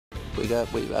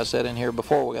I said in here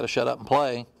before, we got to shut up and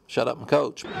play, shut up and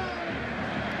coach.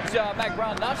 Mack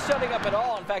Brown not shutting up at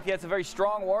all. In fact, he had some very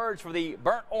strong words for the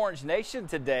Burnt Orange Nation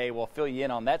today. We'll fill you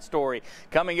in on that story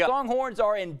coming up. Longhorns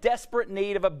are in desperate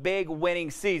need of a big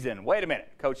winning season. Wait a minute.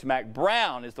 Coach Mack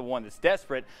Brown is the one that's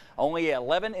desperate. Only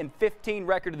 11-15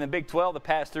 record in the Big 12 the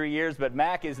past 3 years, but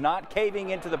Mack is not caving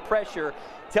into the pressure,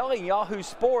 telling Yahoo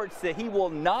Sports that he will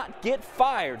not get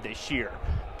fired this year.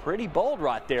 Pretty bold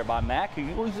right there by Mack, who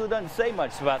usually doesn't say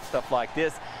much about stuff like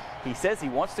this. He says he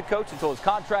wants to coach until his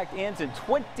contract ends in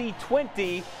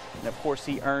 2020, and of course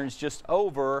he earns just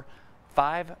over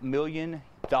 $5 million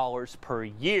per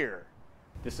year.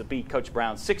 This will be Coach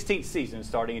Brown's 16th season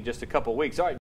starting in just a couple weeks. All right.